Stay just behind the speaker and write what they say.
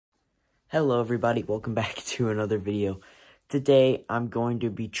Hello everybody, welcome back to another video. Today I'm going to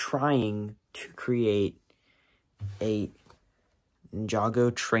be trying to create a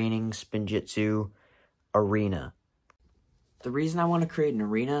Ninjago training Spinjitzu arena. The reason I want to create an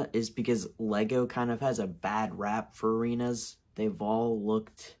arena is because Lego kind of has a bad rap for arenas. They've all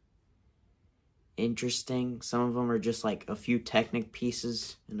looked interesting. Some of them are just like a few Technic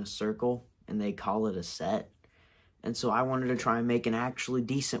pieces in a circle and they call it a set. And so I wanted to try and make an actually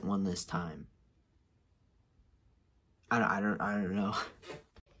decent one this time. I don't know.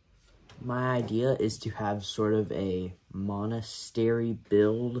 My idea is to have sort of a monastery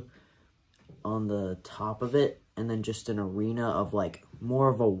build on the top of it, and then just an arena of like more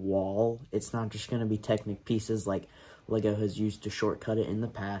of a wall. It's not just going to be Technic pieces like Lego has used to shortcut it in the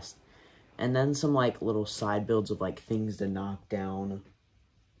past. And then some like little side builds of like things to knock down.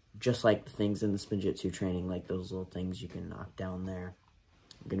 Just like the things in the Spinjitzu training, like those little things you can knock down there.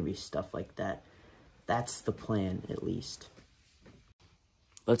 Gonna be stuff like that. That's the plan, at least.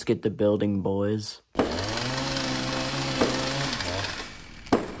 Let's get the building, boys.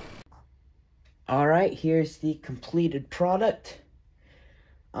 Alright, here's the completed product.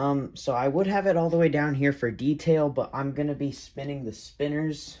 So I would have it all the way down here for detail, but I'm gonna be spinning the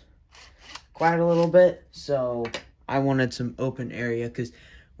spinners quite a little bit, so I wanted some open area, because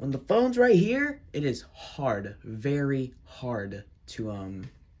when the phone's right here, it is hard, very hard to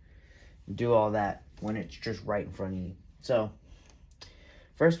do all that when it's just right in front of you. So,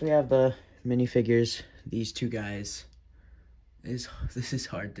 first we have the minifigures, these two guys. This is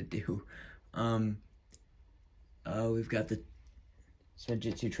hard to do. We've got the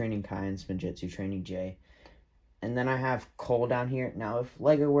Spinjitzu Training Kai and Spinjitzu Training Jay. And then I have Cole down here. Now, if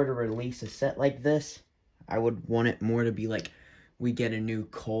Lego were to release a set like this, I would want it more to be like, we get a new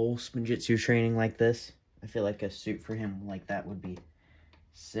Cole Spinjitzu training like this. I feel like a suit for him like that would be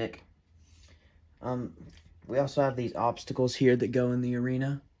sick. We also have these obstacles here that go in the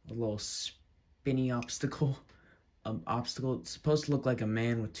arena. A little spinny obstacle. It's supposed to look like a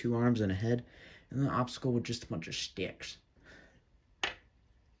man with two arms and a head. And then an obstacle with just a bunch of sticks.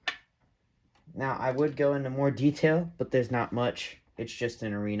 Now, I would go into more detail, but there's not much. It's just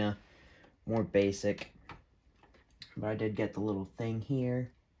an arena. More basic. But I did get the little thing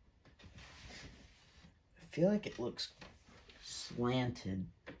here. I feel like it looks slanted.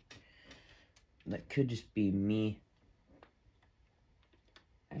 That could just be me.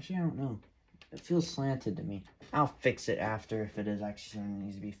 Actually, I don't know. It feels slanted to me. I'll fix it after if it is actually something that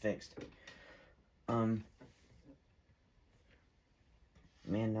needs to be fixed. Man,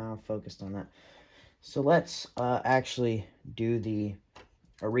 now I'm focused on that. So let's actually do the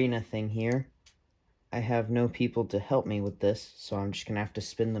arena thing here. I have no people to help me with this, so I'm just going to have to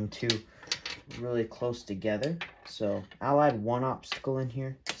spin them two really close together. So I'll add one obstacle in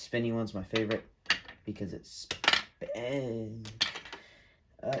here. Spinny one's my favorite because it spins.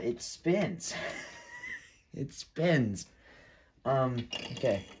 It spins. It spins.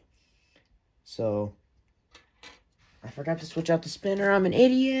 Okay. So I forgot to switch out the spinner. I'm an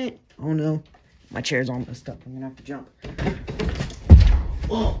idiot. Oh no. My chair's all messed up. I'm going to have to jump.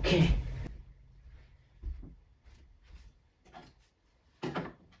 Okay.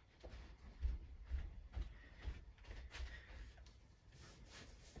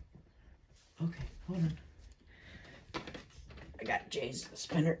 Okay, hold on. I got Jay's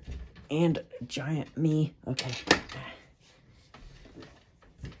spinner and giant me. Okay.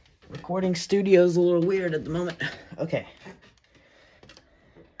 Recording studio's a little weird at the moment. Okay.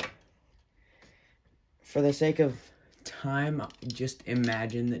 For the sake of time, just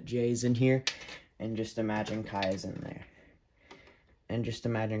imagine that Jay's in here, and just imagine Kai's in there. And just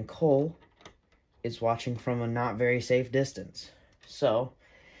imagine Cole is watching from a not very safe distance. So,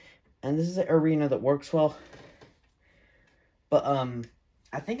 and this is an arena that works well. But,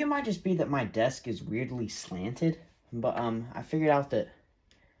 I think it might just be that my desk is weirdly slanted. But, I figured out that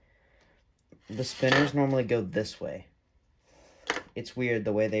the spinners normally go this way. It's weird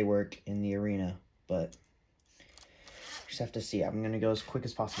the way they work in the arena, but just have to see. I'm going to go as quick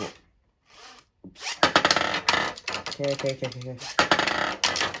as possible. Oops. Okay.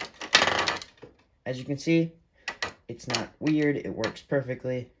 As you can see, it's not weird. It works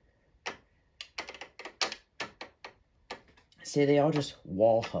perfectly. See, they all just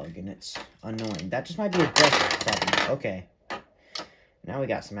wall hug, and it's annoying. That just might be a desk problem. Okay. Now we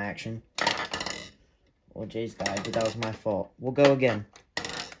got some action. Well, Jay's died, but that was my fault. We'll go again.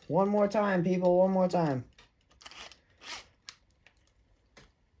 One more time, people. One more time.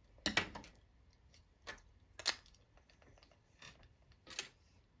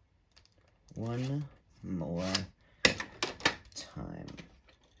 One more time.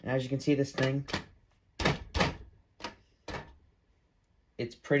 And as you can see, this thing,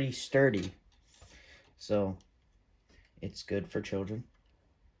 it's pretty sturdy. So, it's good for children.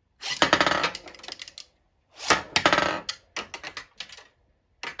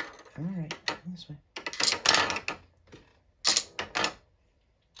 Alright, this way.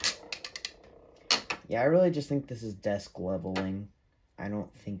 Yeah, I really just think this is desk leveling. I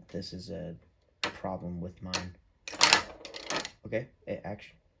don't think this is a problem with mine. Okay,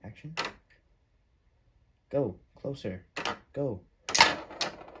 action, action. Go, closer, go.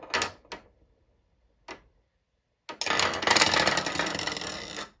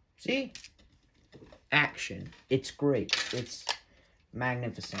 See? Action. It's great. It's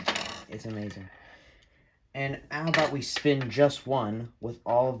magnificent. It's amazing. And how about we spin just one with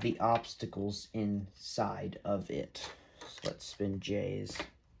all of the obstacles inside of it. So let's spin J's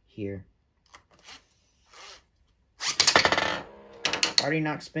here. Already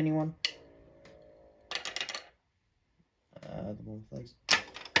not spinning one. The one with legs.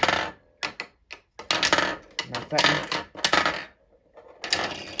 Knock that one.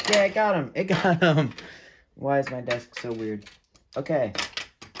 Yeah, it got him. It got him. Why is my desk so weird? Okay.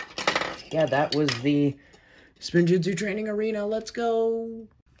 Yeah, that was the Spinjitzu Training Arena. Let's go.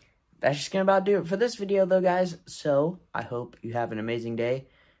 That's just gonna about do it for this video, though, guys. So, I hope you have an amazing day.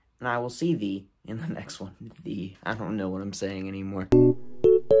 And I will see thee in the next one. I don't know what I'm saying anymore.